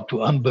hard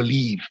to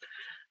unbelieve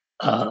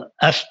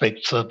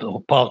aspects of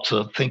or parts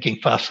of Thinking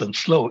Fast and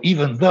Slow,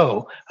 even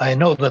though I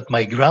know that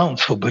my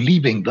grounds for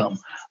believing them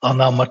are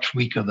now much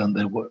weaker than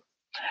they were.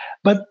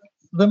 But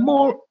the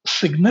more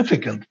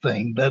significant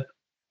thing that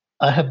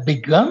I have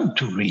begun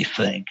to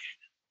rethink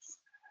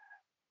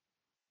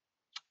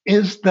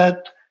is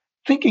that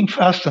Thinking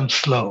Fast and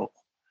Slow,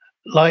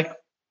 like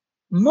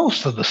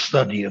most of the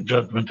study of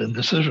judgment and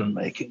decision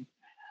making,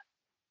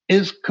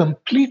 is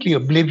completely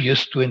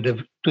oblivious to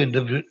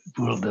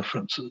individual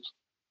differences.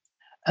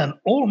 And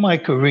all my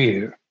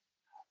career,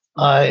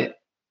 I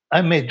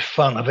made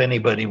fun of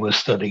anybody who was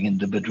studying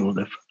individual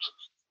differences.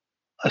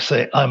 I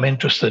say, I'm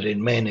interested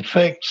in main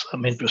effects,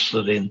 I'm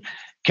interested in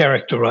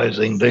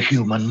characterizing the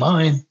human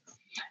mind.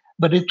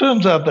 But it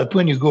turns out that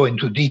when you go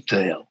into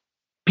detail,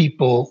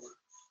 people,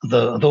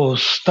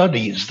 those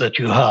studies that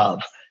you have,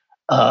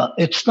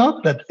 it's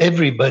not that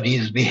everybody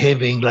is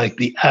behaving like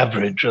the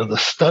average of the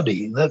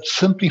study. That's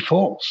simply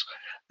false.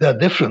 There are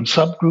different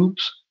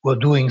subgroups who are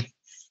doing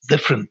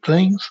different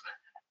things,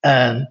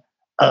 and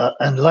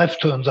life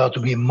turns out to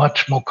be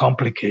much more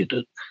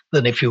complicated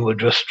than if you were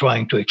just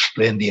trying to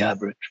explain the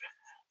average.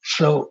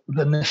 So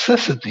the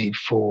necessity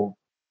for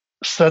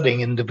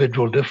studying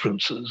individual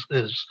differences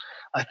is,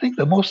 I think,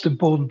 the most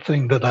important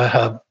thing that I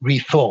have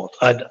rethought.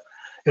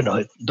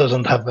 It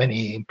doesn't have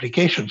any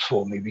implications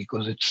for me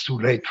because it's too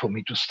late for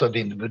me to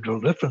study individual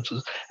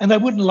differences, and I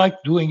wouldn't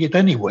like doing it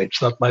anyway. It's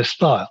not my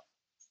style.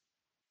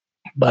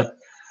 But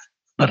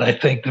I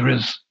think there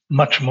is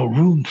much more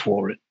room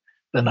for it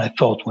than I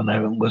thought when I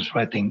was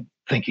writing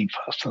Thinking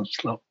Fast and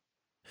Slow.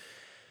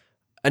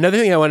 Another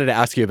thing I wanted to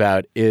ask you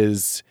about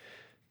is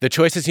the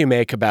choices you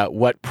make about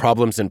what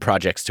problems and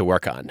projects to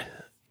work on.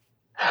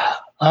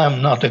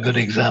 I'm not a good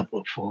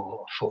example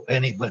for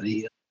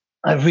anybody.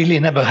 I really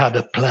never had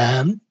a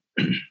plan.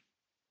 I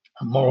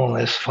more or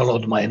less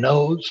followed my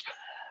nose,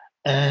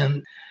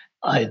 and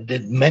I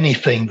did many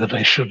things that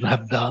I shouldn't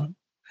have done.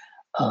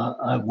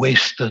 I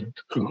wasted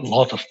a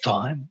lot of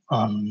time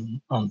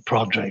on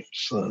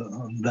projects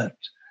that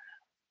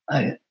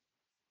I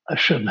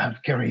shouldn't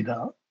have carried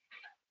out.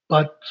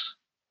 But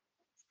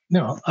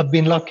I've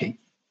been lucky.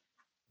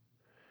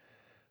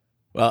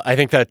 Well, I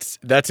think that's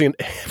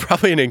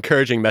probably an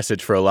encouraging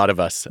message for a lot of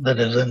us. That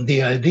is, and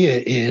the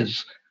idea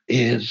is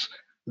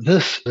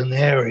this an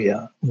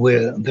area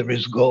where there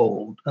is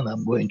gold, and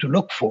I'm going to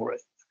look for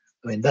it.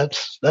 I mean,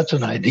 that's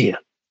an idea.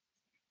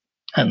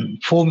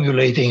 And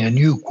formulating a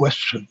new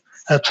question,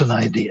 that's an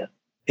idea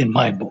in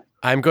my book.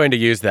 I'm going to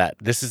use that.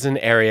 This is an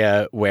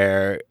area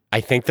where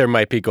I think there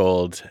might be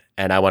gold,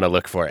 and I want to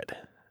look for it.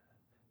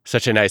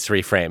 Such a nice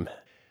reframe.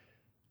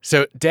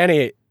 So,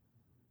 Danny,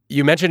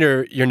 you mentioned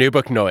your new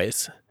book,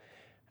 Noise.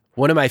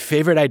 One of my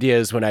favorite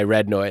ideas when I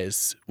read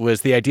Noise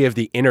was the idea of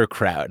the inner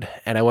crowd,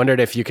 and I wondered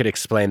if you could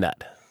explain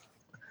that.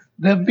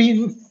 There have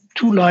been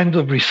two lines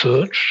of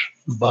research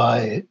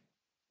by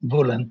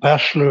Bull and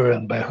Pashler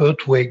and by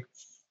Hertwig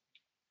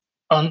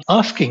on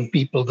asking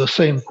people the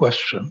same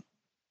question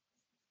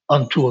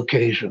on two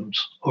occasions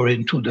or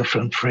in two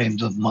different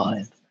frames of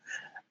mind.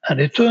 And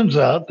it turns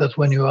out that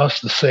when you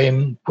ask the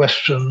same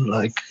question,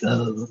 like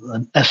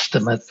an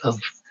estimate of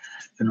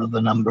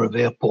the number of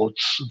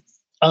airports,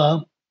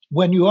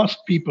 when you ask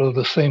people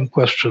the same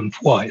question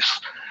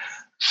twice,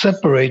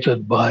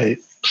 separated by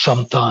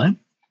some time,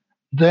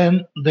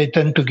 then they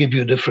tend to give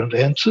you different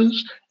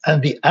answers,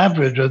 and the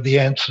average of the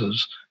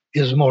answers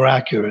is more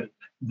accurate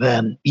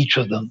than each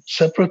of them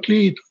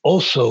separately. It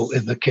also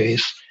is the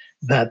case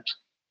that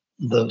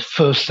the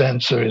first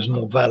answer is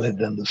more valid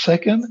than the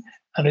second,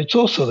 and it's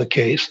also the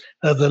case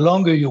that the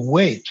longer you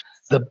wait,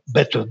 the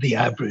better the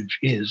average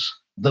is,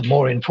 the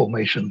more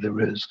information there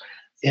is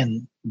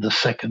in the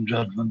second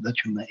judgment that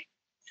you make.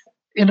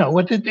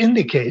 What it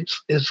indicates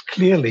is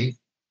clearly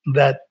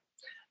that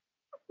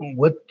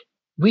what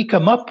we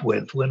come up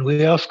with when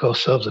we ask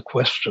ourselves a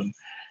question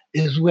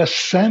is we're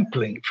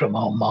sampling from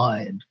our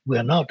mind.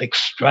 We're not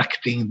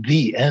extracting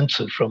the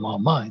answer from our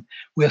mind.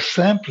 We're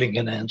sampling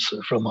an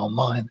answer from our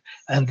mind.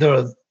 And there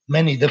are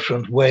many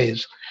different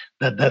ways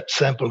that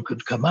sample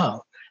could come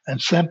out. And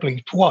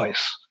sampling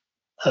twice,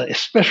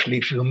 especially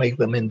if you make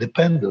them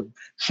independent,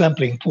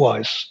 sampling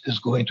twice is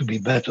going to be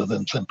better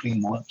than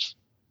sampling once.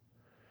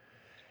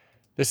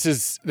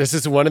 This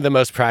is one of the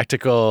most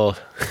practical,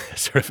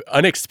 sort of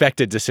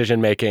unexpected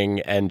decision-making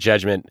and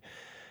judgment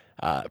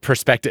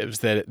perspectives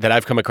that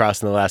I've come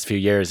across in the last few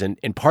years, and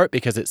in part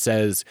because it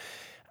says,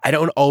 I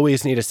don't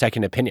always need a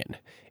second opinion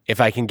if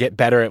I can get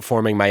better at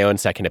forming my own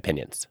second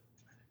opinions.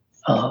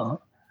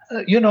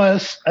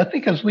 As I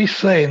think as we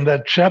say in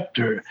that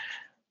chapter,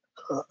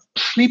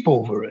 sleep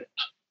over it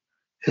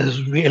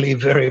is really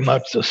very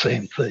much the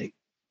same thing.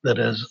 That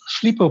is,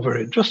 sleep over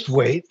it, just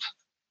wait,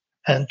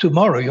 and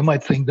tomorrow you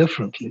might think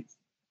differently.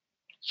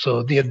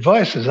 So the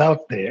advice is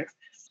out there.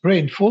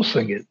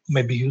 Reinforcing it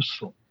may be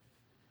useful.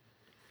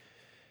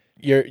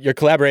 Your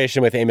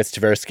collaboration with Amos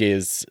Tversky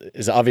is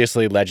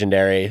obviously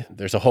legendary.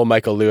 There's a whole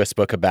Michael Lewis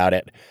book about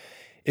it.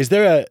 Is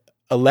there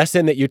a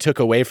lesson that you took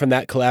away from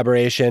that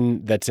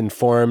collaboration that's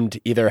informed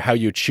either how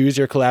you choose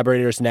your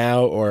collaborators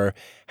now or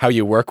how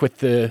you work with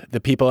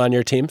the people on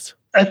your teams?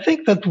 I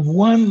think that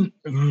one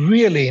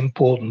really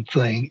important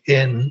thing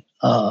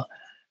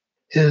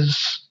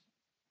is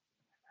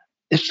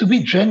to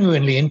be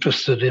genuinely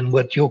interested in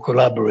what your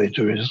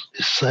collaborator is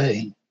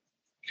saying.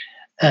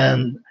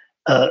 And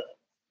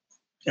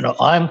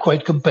I'm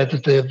quite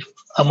competitive.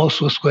 Amos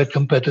was quite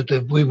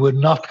competitive. We were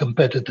not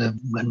competitive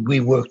when we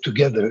worked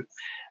together.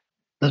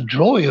 The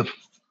joy of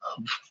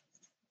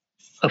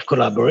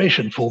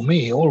collaboration for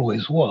me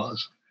always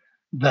was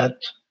that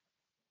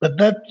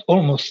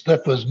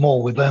was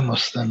more with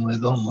Amos than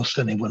with almost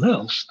anyone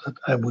else. That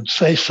I would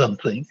say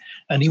something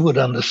and he would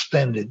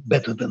understand it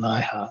better than I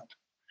had.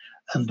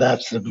 And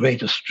that's the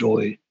greatest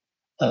joy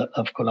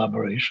of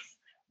collaboration.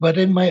 But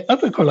in my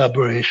other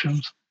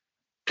collaborations,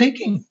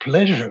 taking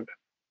pleasure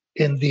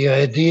in the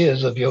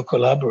ideas of your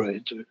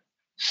collaborator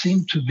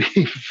seemed to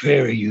be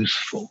very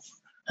useful.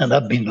 And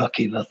I've been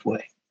lucky that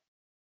way.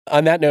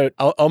 On that note,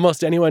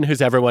 almost anyone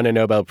who's ever won a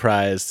Nobel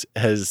Prize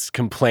has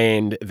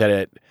complained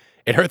that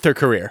it hurt their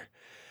career.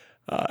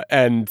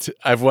 And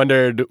I've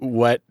wondered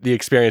what the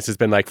experience has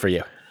been like for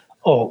you.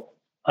 Oh,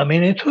 I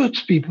mean, it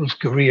hurts people's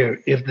career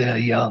if they're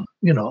young.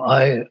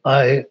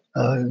 I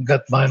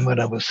got mine when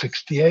I was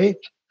 68,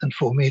 and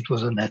for me, it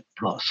was a net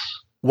plus.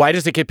 Why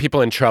does it get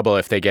people in trouble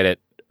if they get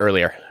it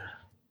earlier?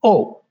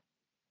 Oh,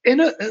 there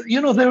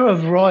are a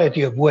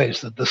variety of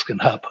ways that this can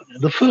happen.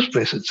 In the first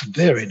place, it's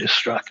very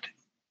distracting.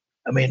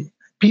 I mean,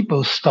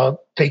 people start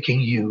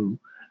taking you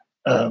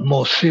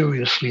more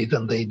seriously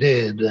than they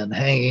did and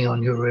hanging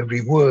on your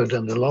every word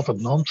and a lot of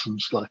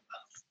nonsense like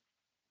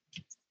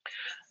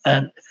that.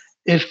 And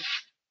if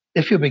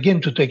you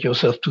begin to take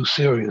yourself too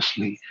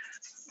seriously,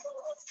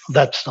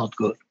 that's not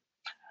good.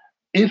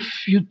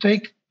 If you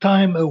take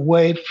time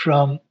away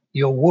from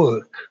your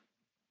work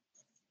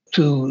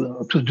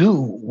to do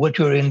what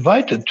you're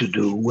invited to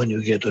do when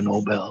you get a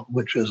Nobel,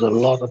 which is a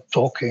lot of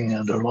talking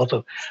and a lot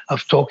of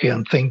talking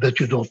and things that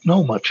you don't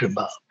know much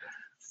about,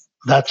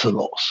 that's a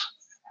loss.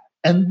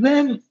 And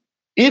then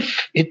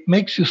if it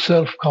makes you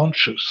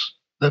self-conscious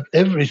that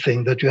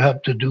everything that you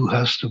have to do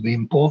has to be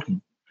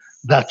important,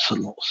 that's a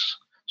loss.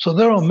 So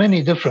there are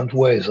many different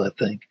ways, I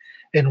think,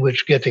 in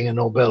which getting a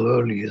Nobel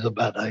early is a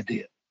bad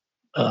idea.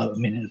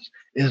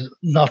 Is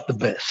not the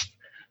best.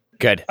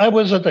 Good. I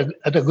was at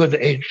a good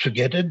age to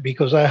get it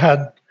because I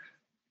had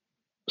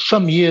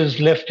some years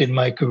left in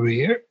my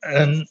career,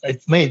 and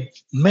it made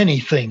many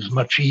things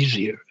much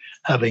easier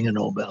having a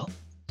Nobel.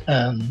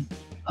 And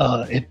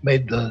it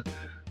made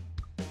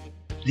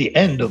the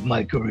end of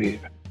my career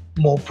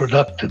more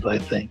productive, I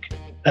think,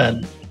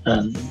 and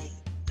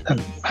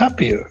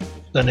happier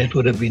than it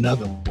would have been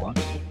otherwise.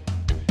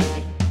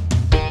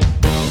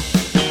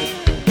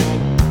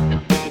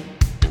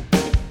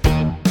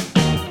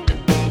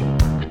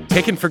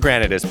 Taken for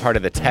Granted is part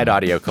of the TED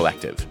Audio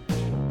Collective.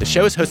 The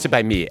show is hosted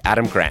by me,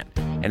 Adam Grant,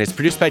 and is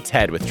produced by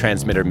TED with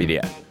Transmitter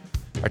Media.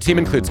 Our team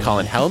includes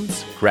Colin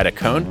Helms, Greta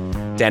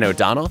Cohn, Dan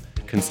O'Donnell,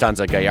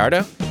 Constanza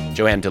Gallardo,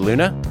 Joanne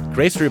DeLuna,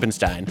 Grace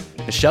Rubenstein,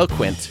 Michelle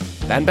Quint,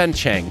 Ban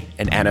Cheng,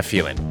 and Anna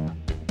Phelan.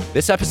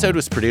 This episode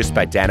was produced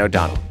by Dan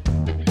O'Donnell.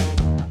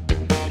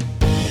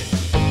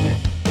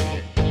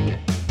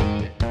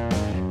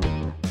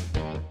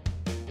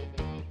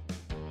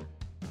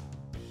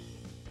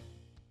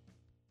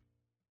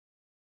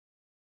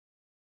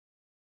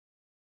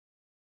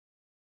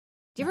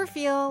 Do you ever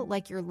feel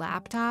like your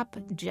laptop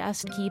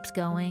just keeps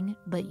going,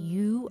 but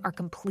you are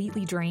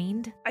completely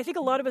drained? I think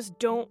a lot of us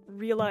don't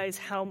realize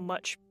how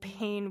much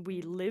pain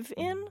we live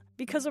in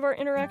because of our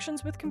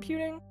interactions with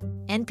computing.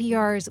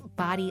 NPR's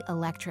Body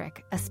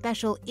Electric, a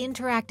special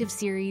interactive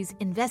series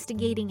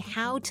investigating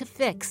how to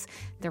fix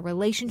the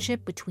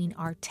relationship between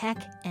our tech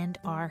and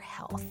our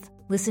health.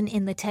 Listen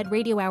in the TED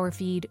Radio Hour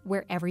feed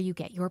wherever you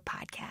get your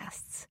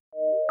podcasts.